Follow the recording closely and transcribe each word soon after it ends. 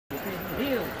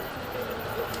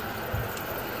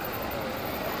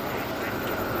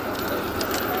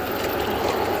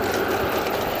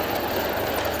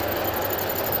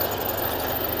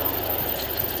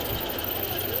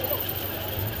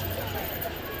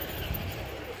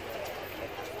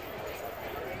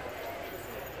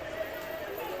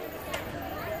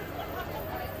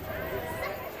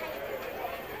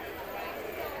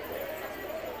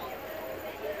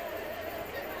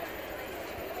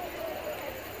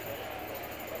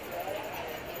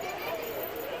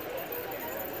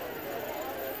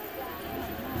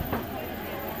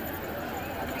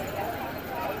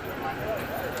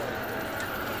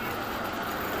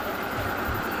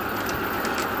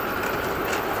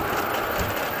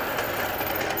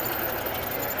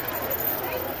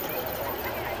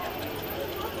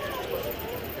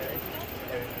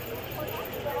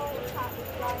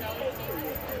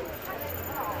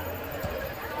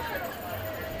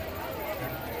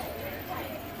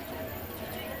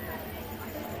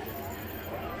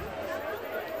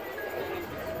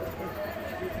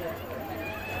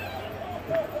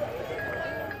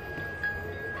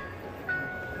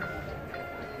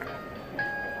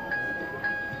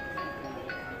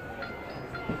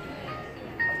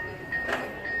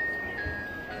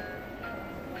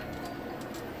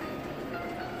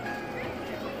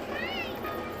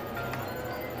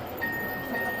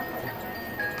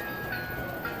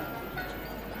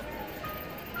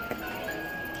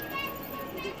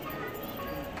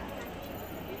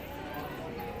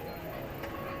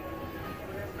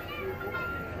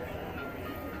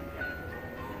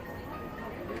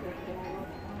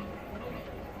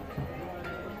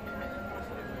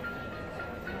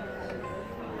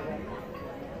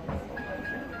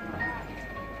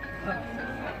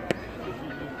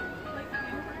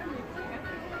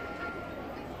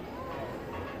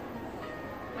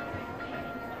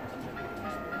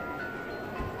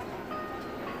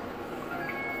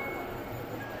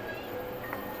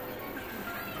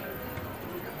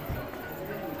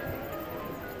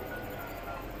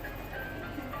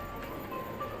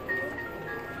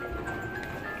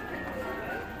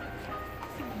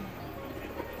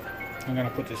I'm going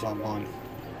to put this online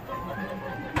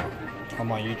on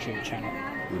my YouTube channel.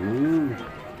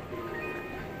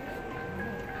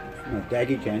 Not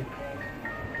Daggy channel.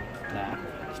 Nah,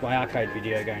 it's my arcade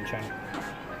video game channel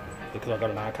because I've got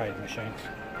an arcade machine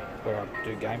where I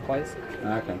do gameplays.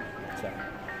 Okay. So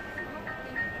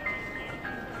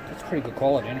that's pretty good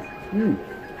quality, isn't it?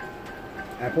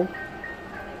 Apple.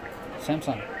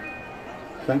 Samsung.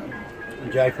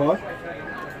 J5.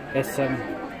 S7.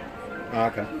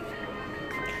 Okay.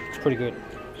 It's pretty good.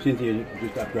 Cynthia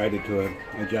just upgraded to a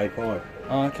J5.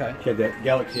 Oh, okay. She had that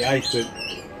Galaxy Ace, but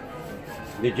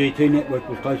the GT network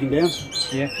was closing down.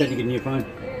 Yeah. So had to get a new phone.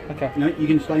 Okay. No, you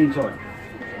can stay inside.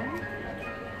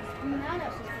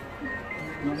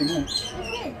 Not anymore.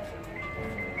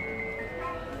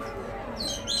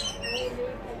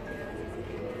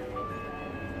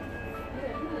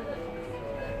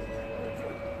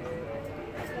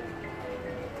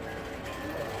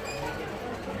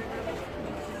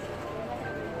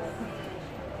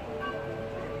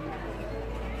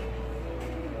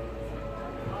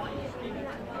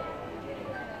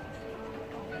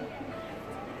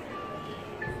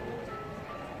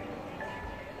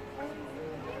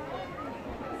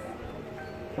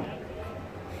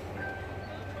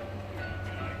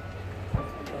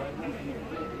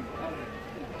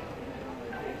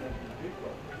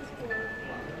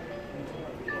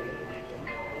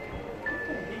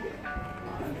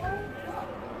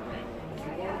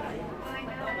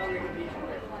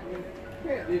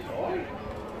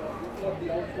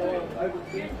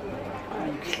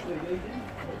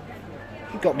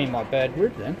 You got me my bad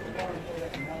rib then.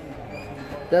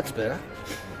 That's better.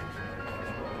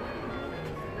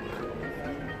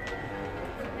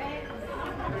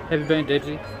 Have you been,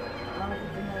 Dazzas?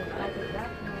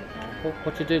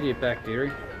 What you do to your back,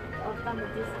 dearie?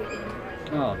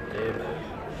 Oh, Deb.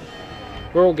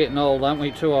 We're all getting old, aren't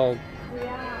we? Too old.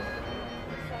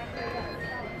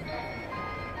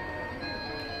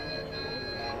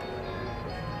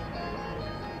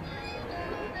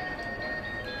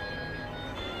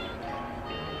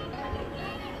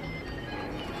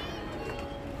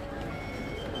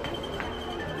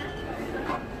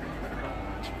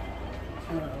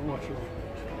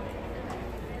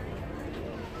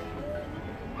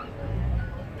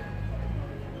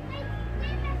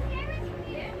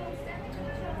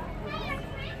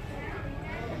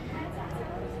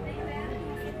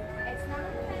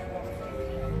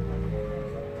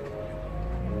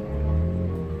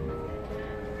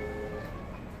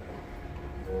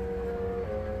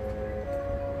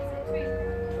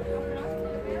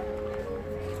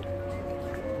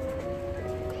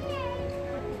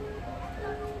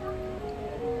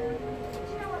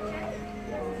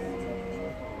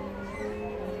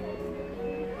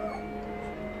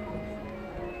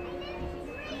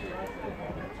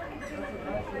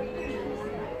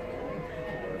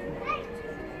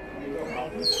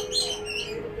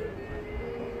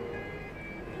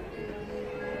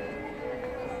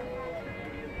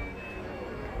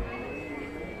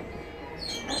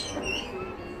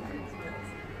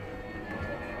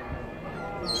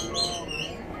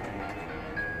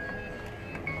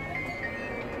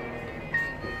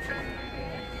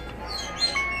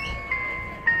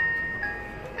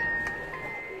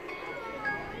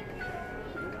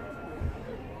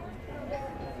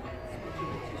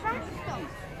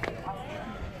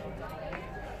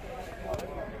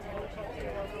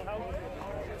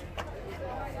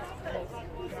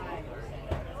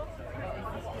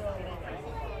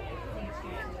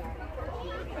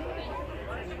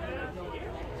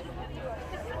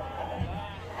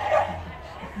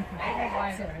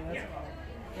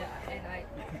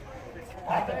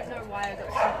 I don't know why I got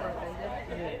super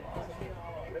offended.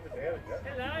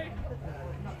 Hello.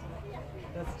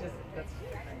 That's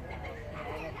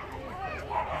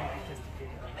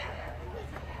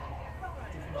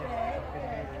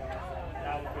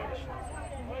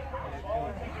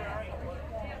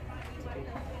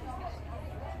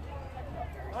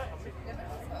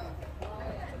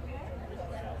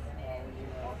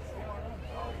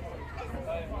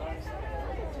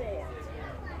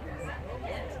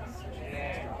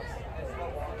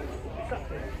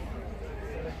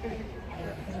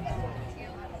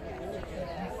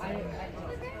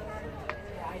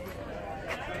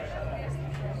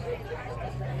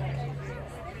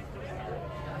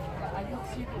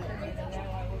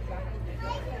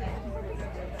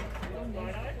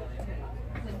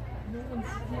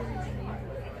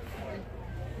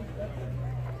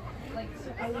like, so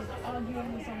I was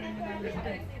arguing with someone when I was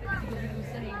big because he was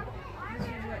saying this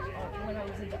was when I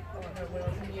was in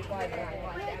year 5 and I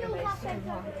liked anime so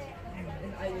much.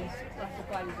 I was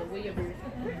classified as a weeaboo.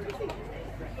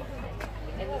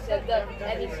 And he said that,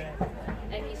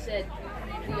 and he said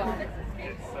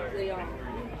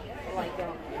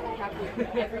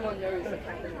everyone knows that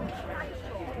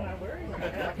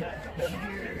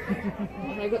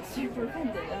and I got super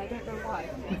offended, and I don't know why.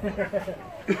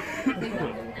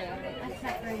 I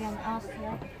sat very on asked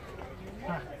her.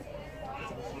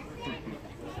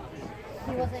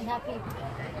 He wasn't happy.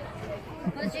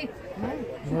 Was he?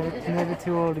 You're never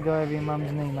too old to go over your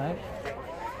mum's knee, mate.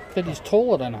 But he's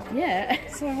taller than her. Yeah.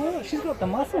 So what? She's got the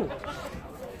muscle.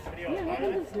 Yeah, what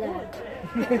is that?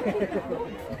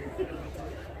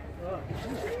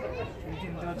 You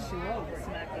didn't dodge too well.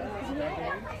 Smack her.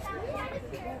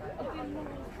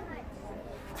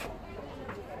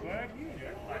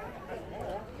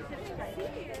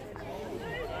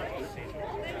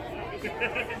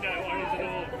 No worries at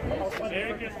all.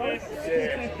 Merry Christmas.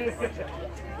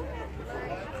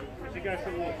 We should go for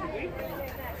a walk, should we?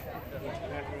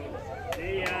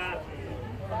 See ya.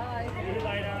 Bye. See you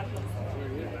later.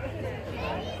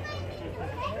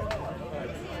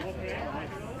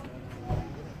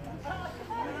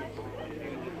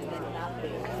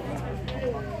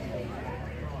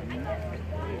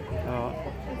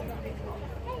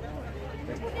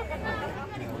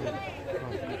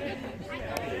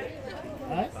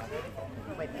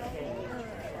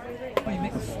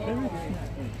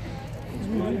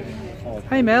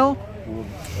 Hey Mel.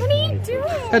 What are you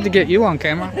doing? Had to get you on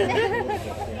camera.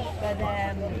 But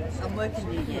I'm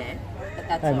working here yet. But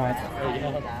that's Hey, all mate.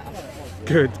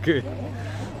 right. Good.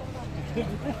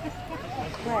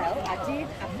 Well, I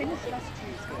finished last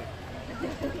Tuesday. So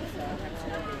I had to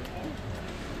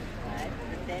right?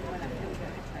 But then when I filled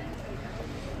out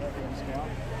the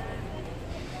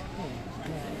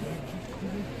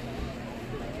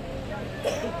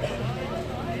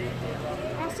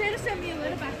I'll say to send me a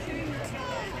letter back to him.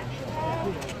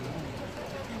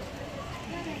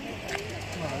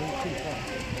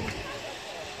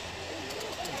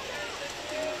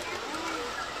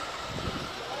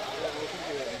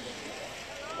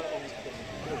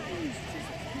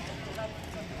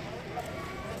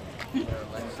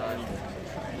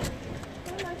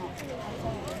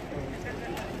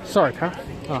 Sorry, pal.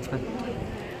 Oh, thank you.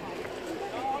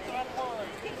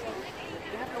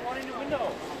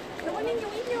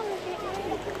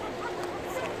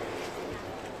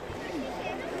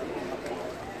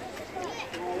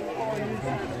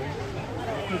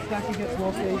 This taxi gets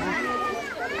more easy.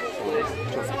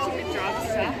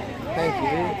 Thank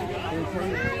you.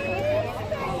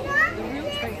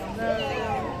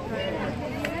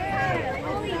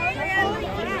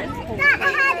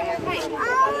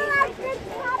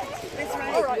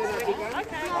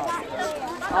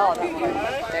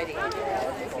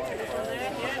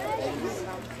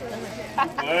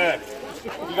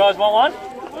 You guys want one?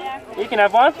 You can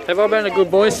have one. Have I been a good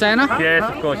boy, Santa? Yes,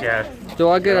 of course you have. Do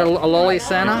I get a lolly,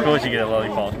 Santa? Of course you get a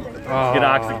lollipop. Oh. You can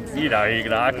ask, you know, you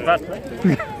can ask that.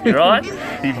 You right?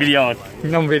 You videoing.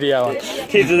 I'm videoing.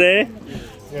 Kids are there.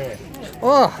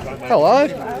 Oh, hello.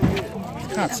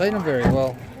 Can't see them very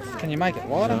well. Can you make it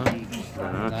wider?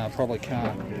 No, probably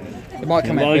can't. It might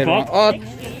come out better. Lollipop?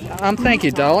 Oh, thank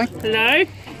you, darling. Hello.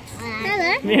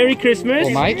 Hello. Merry Christmas.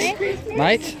 Or mate.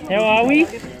 Mate. How are we?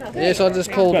 Yes, I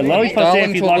just called Got lollipops there darling if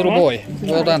to you'd a like little one. boy.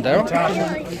 Well done, Daryl.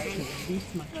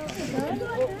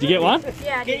 Did you get one?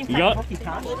 Yeah. You got?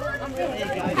 High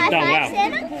Oh, wow. five,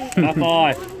 Santa. High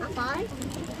five. High five.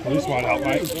 This might help,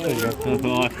 mate. There you go. High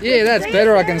five. Yeah, that's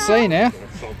better. I can see now.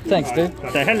 Thanks, dude.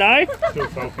 Say hello.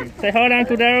 Say hi to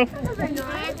Uncle Daryl.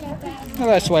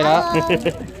 Hello, sweetheart.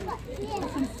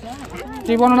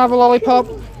 Do you want another lollipop?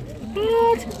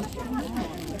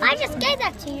 I just gave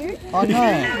that to you. I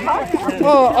know.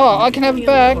 Oh, I can have it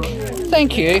back.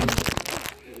 Thank you.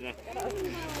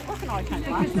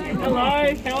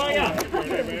 Hello. How are you?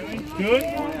 Good.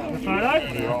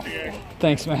 Photo?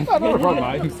 Thanks, man. Not a problem,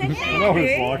 mate. You know what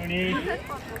it's like.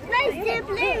 Where's the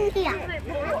blue here?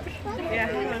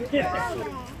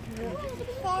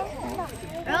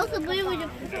 Where's the blue with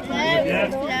the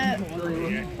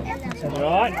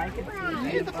Alright.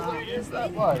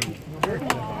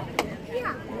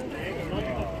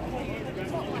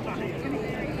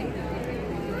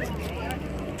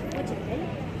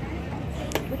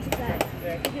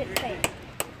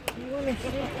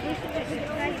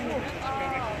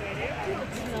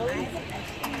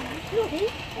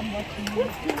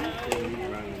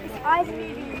 Eyes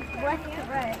moving left to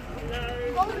right.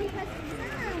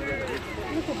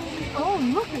 Oh,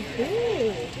 look at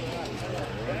this.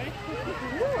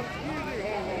 Look.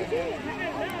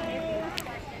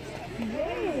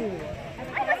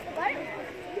 I just like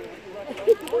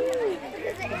It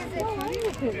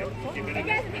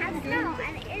doesn't have snow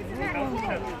and it isn't that cold.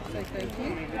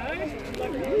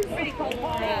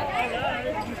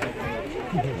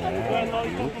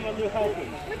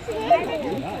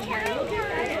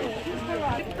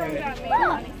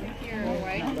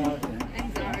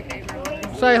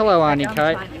 Say hello, Auntie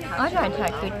Kate. I don't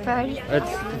take good photos.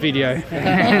 It's video.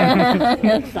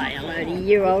 Say hello to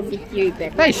you, old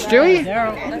stupid. Hey, Stewie.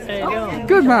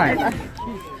 Good, mate.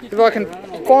 If I can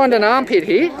find an armpit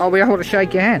here, I'll be able to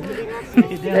shake your hand.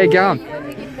 There you go.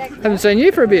 Haven't seen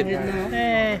you for a bit.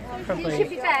 Should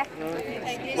be back.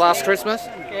 Last Christmas?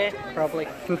 Yeah, probably.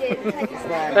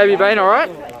 Have you been alright?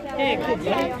 Yeah, good.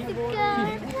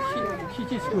 She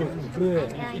just goes blur.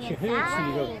 If she hurts,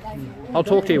 you go. I'll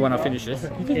talk to you when I finish this.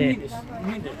 Yeah.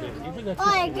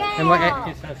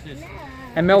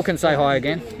 And Mel can say hi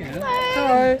again.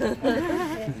 Hello.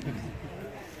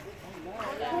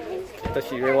 Does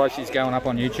she realise she's going up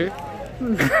on YouTube?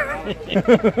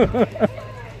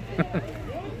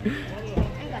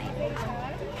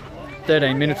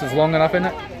 13 minutes is long enough, isn't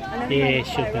it? Yeah,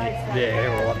 should be. Yeah,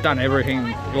 well, I've done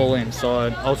everything all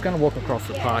inside. I was going to walk across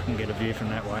the park and get a view from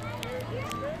that way.